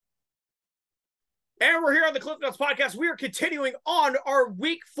And we're here on the Cliff Notes Podcast. We are continuing on our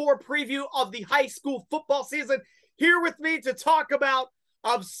Week 4 preview of the high school football season. Here with me to talk about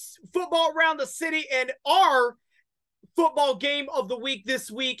football around the city and our football game of the week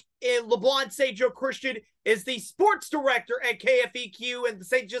this week in LeBlond St. Joe Christian is the sports director at KFEQ and the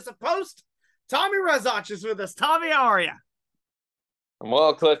St. Joseph Post. Tommy Rezach is with us. Tommy, how are you?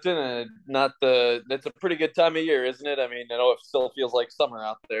 Well, Clifton, that's a pretty good time of year, isn't it? I mean, I know it still feels like summer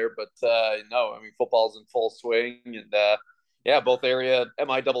out there, but no, I mean, football's in full swing, and both area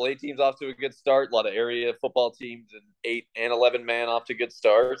MIAA teams off to a good start. A lot of area football teams and 8 and 11 man off to good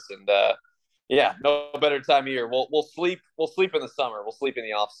starts, and no better time of year. We'll sleep in the summer. We'll sleep in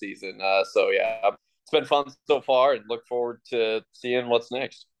the off season. It's been fun so far, and look forward to seeing what's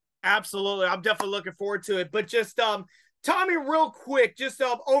next. Absolutely, I'm definitely looking forward to it. But just Tommy, real quick, just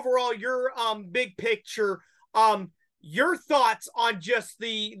overall your big picture, your thoughts on just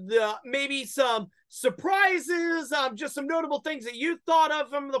the maybe some surprises, just some notable things that you thought of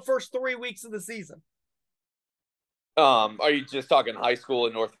from the first 3 weeks of the season. Are you just talking high school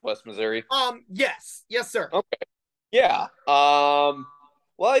in Northwest Missouri? Yes, sir. Okay, yeah. Well,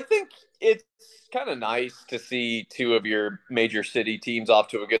 I think it's kind of nice to see two of your major city teams off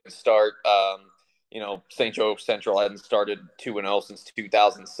to a good start. St. Joe Central hadn't started 2-0 since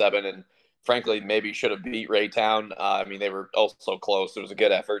 2007, and frankly, maybe should have beat Raytown. I mean, they were also close. It was a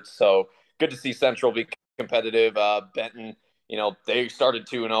good effort. So good to see Central be competitive. Benton, they started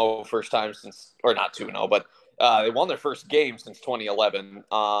 2-0 first time since, or not 2-0, but they won their first game since 2011.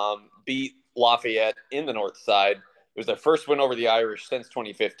 Beat Lafayette in the North Side. It was their first win over the Irish since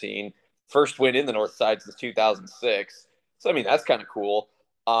 2015. First win in the North Side since 2006. So, I mean, that's kind of cool.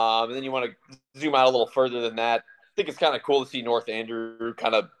 And then you want to zoom out a little further than that. I think it's kind of cool to see North Andrew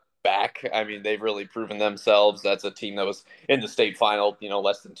kind of back. I mean, they've really proven themselves. That's a team that was in the state final,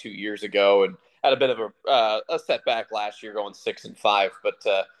 less than 2 years ago, and had a bit of a setback last year, going 6-5.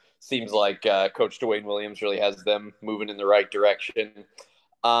 But seems like Coach Dwayne Williams really has them moving in the right direction.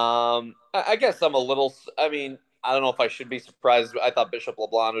 I guess I'm a little. I mean, I don't know if I should be surprised. I thought Bishop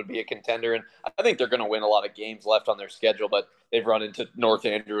LeBlond would be a contender, and I think they're going to win a lot of games left on their schedule, but they've run into North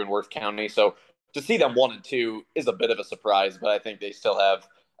Andrew and Worth County. So to see them 1-2 is a bit of a surprise, but I think they still have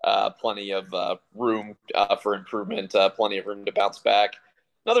plenty of room for improvement, plenty of room to bounce back.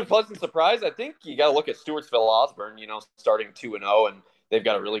 Another pleasant surprise, I think you got to look at Stewartsville Osborne, starting 2-0, and they've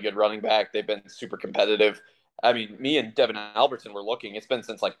got a really good running back. They've been super competitive. I mean, me and Devin Albertson were looking. It's been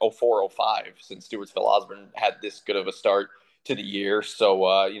since like 04-05 since Stewartsville Osborne had this good of a start to the year.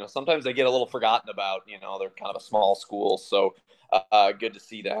 So, sometimes they get a little forgotten about. They're kind of a small school. So good to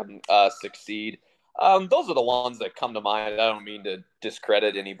see them succeed. Those are the ones that come to mind. I don't mean to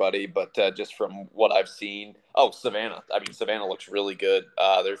discredit anybody, but just from what I've seen. Oh, Savannah. I mean, Savannah looks really good.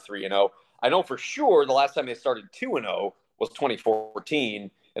 They're 3-0. I know for sure the last time they started 2-0 was 2014.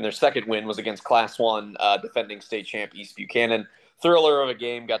 And their second win was against Class 1 defending state champ East Buchanan. Thriller of a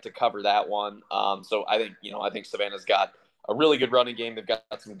game, got to cover that one. So I think Savannah's got a really good running game. They've got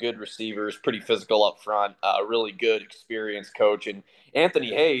some good receivers, pretty physical up front, a really good experienced coach. And Anthony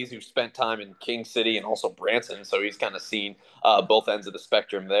Hayes, who spent time in King City and also Branson, so he's kind of seen both ends of the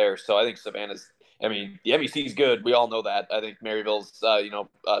spectrum there. So I think Savannah's, I mean, the MEC is good. We all know that. I think Maryville's,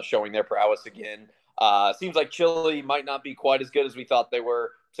 showing their prowess again. Seems like Chile might not be quite as good as we thought they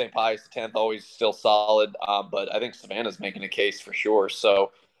were. St. Pius X always still solid, but I think Savannah's making a case for sure.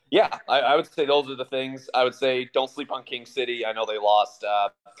 So, yeah, I would say those are the things. I would say don't sleep on King City. I know they lost.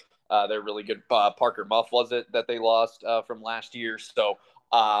 They're really good. Parker Muff was it that they lost from last year. So,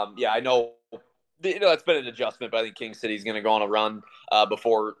 I know. It's been an adjustment, but I think King City's going to go on a run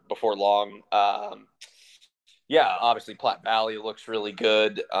before long. Obviously Platte Valley looks really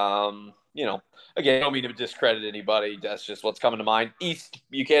good. Again, I don't mean to discredit anybody. That's just what's coming to mind. East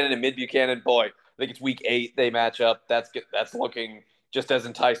Buchanan and Mid Buchanan, boy, I think it's week 8 they match up. That's looking just as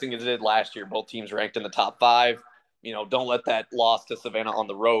enticing as it did last year. Both teams ranked in the top 5. Don't let that loss to Savannah on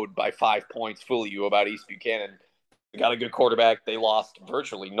the road by 5 points fool you about East Buchanan. They got a good quarterback. They lost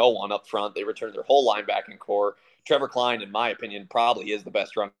virtually no one up front. They returned their whole linebacking core. Trevor Klein, in my opinion, probably is the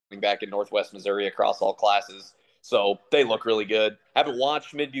best running back in Northwest Missouri across all classes. So they look really good. Haven't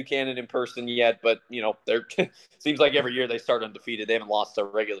watched Mid Buchanan in person yet, but they're seems like every year they start undefeated. They haven't lost a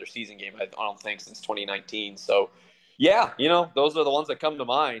regular season game, I don't think, since 2019. So those are the ones that come to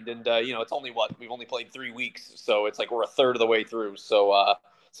mind. And it's only we've only played 3 weeks, so it's like we're a third of the way through. So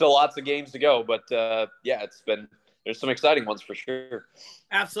still lots of games to go, but there's some exciting ones for sure.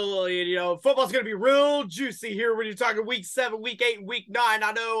 Absolutely. And, football's going to be real juicy here when you're talking week 7, week 8, and week 9.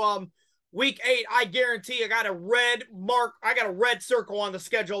 I know Week 8, I guarantee I got a red mark. I got a red circle on the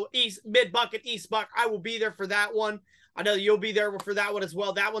schedule. East Mid Bucket, East Buck. I will be there for that one. I know you'll be there for that one as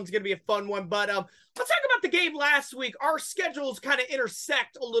well. That one's going to be a fun one. But let's talk about the game last week. Our schedules kind of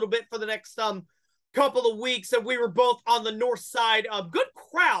intersect a little bit for the next couple of weeks, and we were both on the north side. Good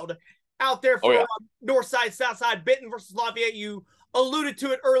crowd out there for north side, south side. Benton versus Lafayette. You alluded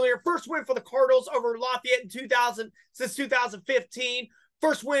to it earlier. First win for the Cardinals over Lafayette since 2015.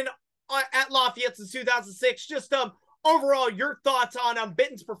 First win at Lafayette since 2006. Just overall, your thoughts on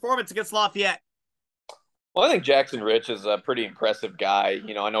Benton's performance against Lafayette? Well, I think Jackson Rich is a pretty impressive guy.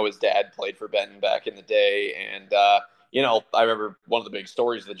 I know his dad played for Benton back in the day, and I remember one of the big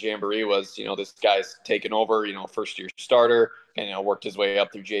stories of the Jamboree was, this guy's taken over, first-year starter, and worked his way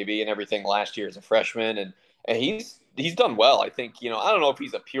up through JV and everything last year as a freshman, and he's done well. I think, I don't know if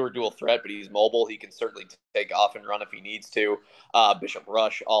he's a pure dual threat, but he's mobile. He can certainly take off and run if he needs to. Bishop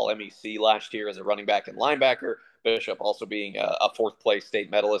Rush, all MEC last year as a running back and linebacker. Bishop also being a fourth-place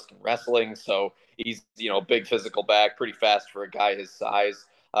state medalist in wrestling, so he's, a big physical back, pretty fast for a guy his size.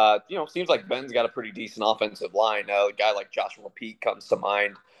 Seems like Benton's got a pretty decent offensive line. A guy like Joshua Peak comes to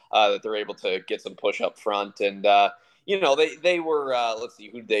mind that they're able to get some push up front. And, they were, let's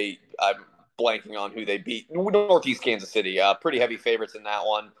see, I'm blanking on who they beat. Northeast Kansas City, pretty heavy favorites in that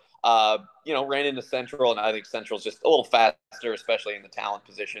one. Ran into Central, and I think Central's just a little faster, especially in the talent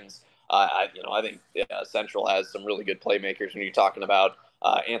positions. I think Central has some really good playmakers when you're talking about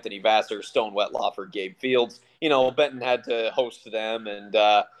Anthony Vassar, Stone Wetlaufer, Gabe Fields. Benton had to host them and,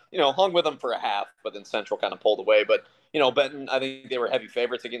 hung with them for a half, but then Central kind of pulled away. But, Benton, I think they were heavy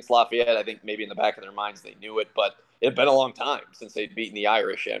favorites against Lafayette. I think maybe in the back of their minds they knew it, but it had been a long time since they'd beaten the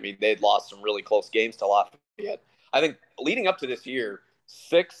Irish. I mean, they'd lost some really close games to Lafayette. I think leading up to this year,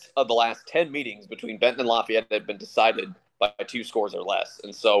 6 of the last 10 meetings between Benton and Lafayette had been decided by 2 scores or less.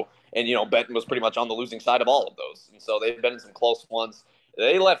 And Benton was pretty much on the losing side of all of those. And so they've been in some close ones.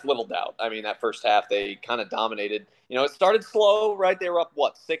 They left little doubt. I mean, that first half, they kind of dominated. It started slow, right? They were up,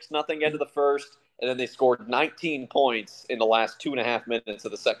 6-0 end of the first, and then they scored 19 points in the last 2.5 minutes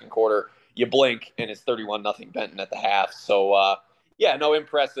of the second quarter. You blink, and it's 31-0 Benton at the half. So,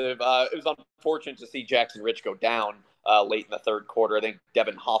 impressive. It was unfortunate to see Jackson Rich go down late in the third quarter. I think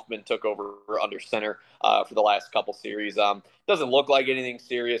Devin Hoffman took over under center for the last couple series. Doesn't look like anything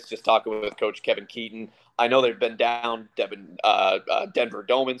serious. Just talking with Coach Kevin Keaton. I know they've been down. Denver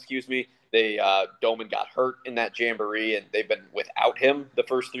Doman, Doman got hurt in that Jamboree, and they've been without him the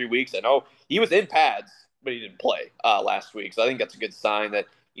first 3 weeks. I know he was in pads, but he didn't play last week. So I think that's a good sign that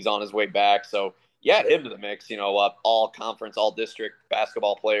he's on his way back. So add him to the mix. All conference, all district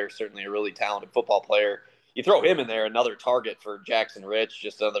basketball player, certainly a really talented football player. You throw him in there, another target for Jackson Rich,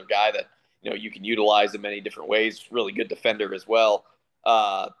 just another guy that you can utilize in many different ways. Really good defender as well.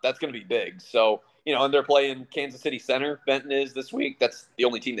 That's going to be big. So and they're playing Kansas City Center. Benton is this week. That's the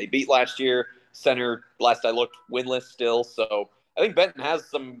only team they beat last year. Center, last I looked, winless still. So I think Benton has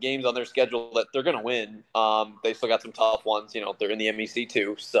some games on their schedule that they're going to win. They still got some tough ones. They're in the MEC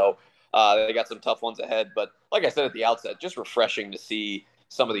too, so they got some tough ones ahead. But like I said at the outset, just refreshing to see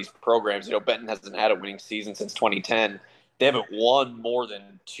some of these programs. Benton hasn't had a winning season since 2010. They haven't won more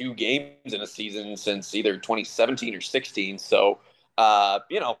than 2 games in a season since either 2017 or 16. So,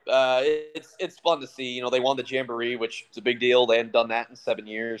 it's fun to see. They won the Jamboree, which is a big deal. They hadn't done that in 7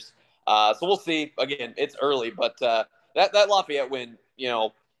 years. So we'll see. Again, it's early, but that Lafayette win,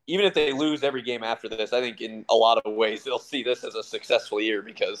 even if they lose every game after this, I think in a lot of ways they'll see this as a successful year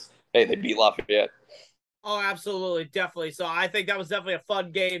because, hey, they beat Lafayette. Oh, absolutely. Definitely. So I think that was definitely a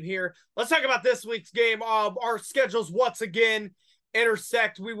fun game here. Let's talk about this week's game. Our schedules once again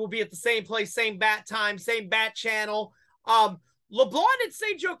intersect. We will be at the same place, same bat time, same bat channel. LeBlond and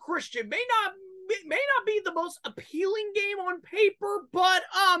St. Joe Christian may not be the most appealing game on paper, but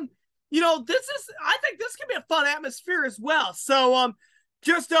I think this can be a fun atmosphere as well. So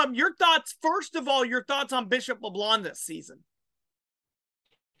your thoughts, first of all, your thoughts on Bishop LeBlond this season.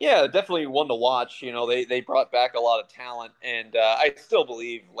 Yeah, definitely one to watch. They brought back a lot of talent, and I still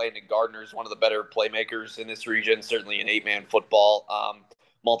believe Landon Gardner is one of the better playmakers in this region, certainly in 8-man football.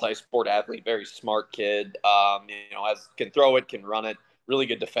 Multi-sport athlete, very smart kid, can throw it, can run it, really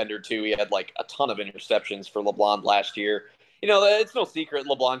good defender too. He had a ton of interceptions for LeBlond last year. It's no secret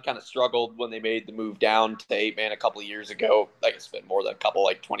LeBlond kind of struggled when they made the move down to 8-man a couple of years ago. I guess it's been more than a couple,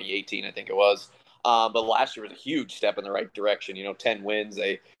 2018, I think it was. But last year was a huge step in the right direction. 10 wins.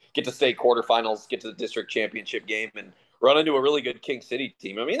 They get to state quarterfinals, get to the district championship game, and run into a really good King City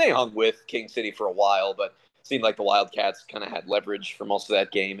team. I mean, they hung with King City for a while, but it seemed like the Wildcats kind of had leverage for most of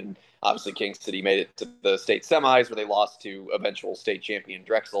that game. And obviously King City made it to the state semis where they lost to eventual state champion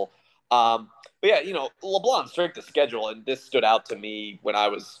Drexel. But yeah, LeBlon's strength of schedule, and this stood out to me when I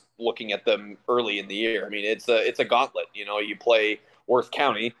was looking at them early in the year. I mean, it's a gauntlet. You play Worth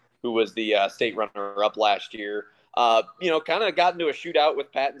County, who was the state runner-up last year. Kind of got into a shootout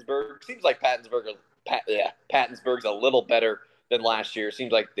with Pattonsburg. Seems like Pattonsburg's a little better than last year.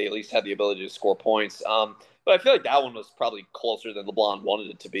 Seems like they at least had the ability to score points. But I feel like that one was probably closer than LeBlon wanted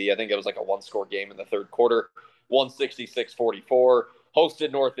it to be. I think it was like a one-score game in the third quarter, 166-44.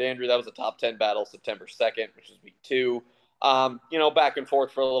 Hosted North Andrew. That was a top 10 battle September 2nd, which is week 2. Back and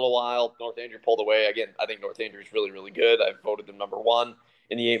forth for a little while. North Andrew pulled away. Again, I think North Andrew is really, really good. I voted them number 1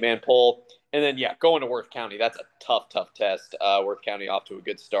 in the 8-man poll. And then, going to Worth County. That's a tough test. Worth County off to a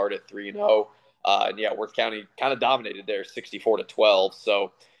good start at 3-0. Worth County kind of dominated there, 64-12.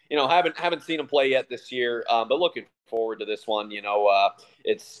 So, haven't seen them play yet this year, but looking forward to this one.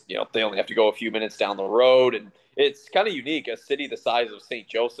 It's they only have to go a few minutes down the road, and it's kind of unique. A city the size of St.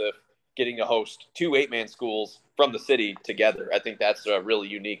 Joseph getting to host 2 8-man schools from the city together. I think that's a really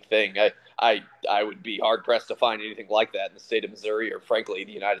unique thing. I would be hard pressed to find anything like that in the state of Missouri or, frankly,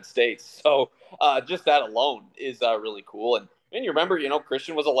 the United States. So just that alone is really cool. And you remember,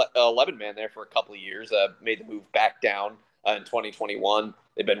 Christian was 11-man there for a couple of years. Made the move back down in 2021.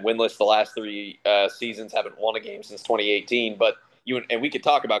 They've been winless the last 3 seasons, haven't won a game since 2018. But we could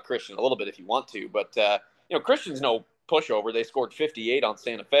talk about Christian a little bit if you want to. But Christian's no pushover. They scored 58 on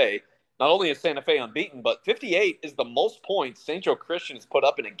Santa Fe. Not only is Santa Fe unbeaten, but 58 is the most points St. Joe Christian has put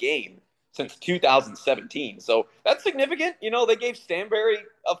up in a game since 2017. So that's significant. They gave Stanberry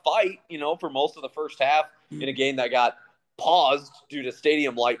a fight, for most of the first half in a game that got paused due to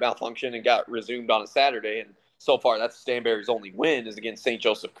stadium light malfunction and got resumed on a Saturday. And so far, that's Stanberry's only win is against St.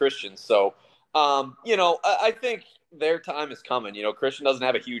 Joseph Christian. So, I think their time is coming. Christian doesn't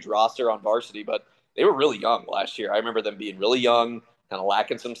have a huge roster on varsity, but they were really young last year. I remember them being really young, kind of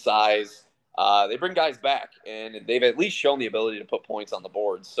lacking some size. They bring guys back, and they've at least shown the ability to put points on the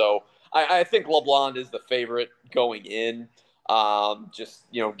board. So I think LeBlon is the favorite going in,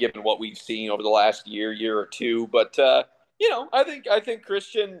 given what we've seen over the last year or two. But, I think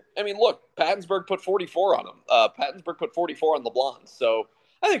Christian – I mean, look, Pattonsburg put 44 on them. Pattonsburg put 44 on LeBlon. So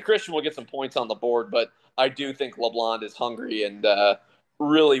I think Christian will get some points on the board, but I do think LeBlon is hungry and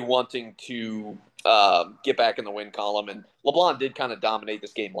really wanting to get back in the win column. And LeBlon did kind of dominate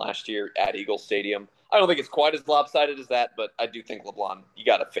this game last year at Eagle Stadium. I don't think it's quite as lopsided as that, but I do think LeBlon, you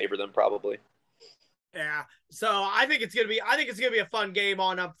got to favor them probably. Yeah. So I think it's going to be a fun game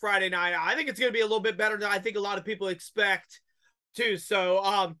on Friday night. I think it's going to be a little bit better than I think a lot of people expect too.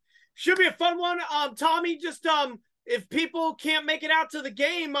 So should be a fun one. Tommy, just if people can't make it out to the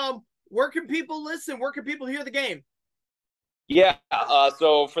game, where can people listen? Where can people hear the game? Yeah,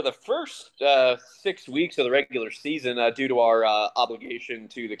 so for the first 6 weeks of the regular season, due to our obligation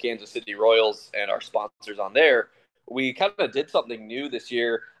to the Kansas City Royals and our sponsors on there, we kind of did something new this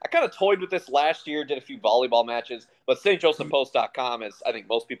year. I kind of toyed with this last year, did a few volleyball matches, but stjosephpost.com, as I think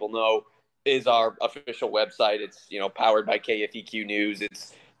most people know, is our official website. It's, powered by KFEQ News.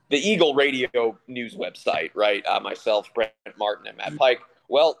 It's the Eagle Radio News website, right? Myself, Brent Martin, and Matt Pike.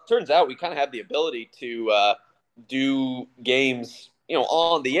 Well, turns out we kind of have the ability to do games,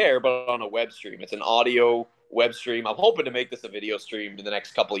 on the air, but on a web stream. It's an audio web stream. I'm hoping to make this a video stream in the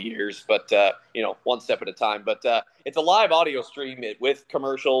next couple of years, but, one step at a time. But it's a live audio stream with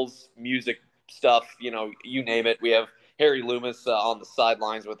commercials, music stuff, you name it. We have Harry Loomis on the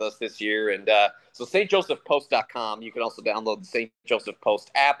sidelines with us this year. And so stjosephpost.com. You can also download the St. Joseph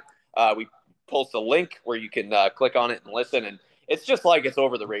Post app. We post a link where you can click on it and listen. And it's just like it's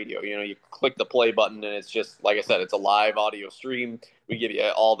over the radio. You click the play button, and it's just, like I said, it's a live audio stream. We give you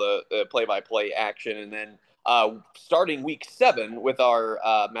all the play-by-play action. And then starting week 7 with our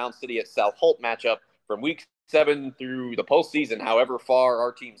Mound City at South Holt matchup, from week 7 through the postseason, however far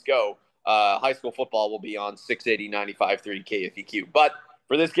our teams go, high school football will be on 680 95.3 KFEQ. But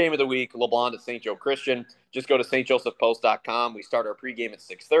for this game of the week, LeBlon at St. Joe Christian, just go to stjosephpost.com. We start our pregame at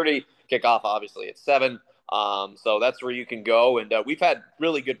 6:30, kickoff obviously at 7. So that's where you can go. And we've had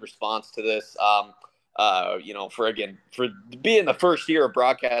really good response to this, for being the first year of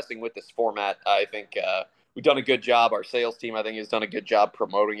broadcasting with this format. I think we've done a good job. Our sales team, I think, has done a good job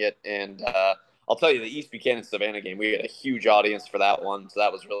promoting it. And I'll tell you, the East Buchanan-Savannah game, we had a huge audience for that one. So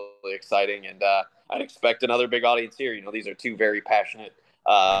that was really exciting. And I'd expect another big audience here. These are 2 very passionate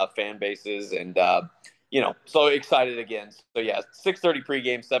fan bases. And, so excited again. So, yeah, 6:30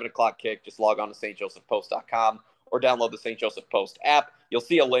 pregame, 7 o'clock kick. Just log on to stjosephpost.com or download the St. Joseph Post app. You'll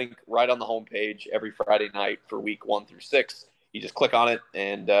see a link right on the homepage every Friday night for week 1 through 6. You just click on it,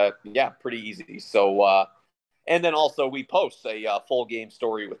 and, pretty easy. So, And then also we post a full game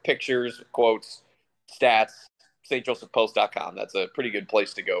story with pictures, quotes, stats, stjosephpost.com. That's a pretty good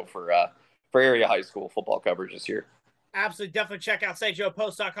place to go for area high school football coverage this year. Absolutely. Definitely check out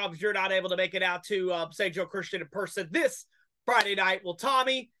stjoepost.com if you're not able to make it out to St. Joe Christian in person this Friday night. Well,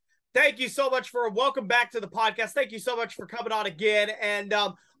 Tommy, thank you so much welcome back to the podcast. Thank you so much for coming on again. And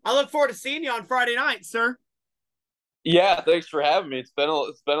I look forward to seeing you on Friday night, sir. Yeah, thanks for having me. It's been a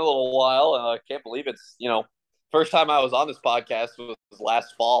little while. I can't believe it's, first time I was on this podcast was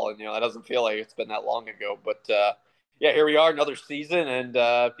last fall, and that doesn't feel like it's been that long ago. But yeah, here we are, another season, and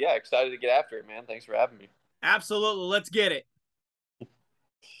yeah, excited to get after it, man. Thanks for having me. Absolutely. Let's get it.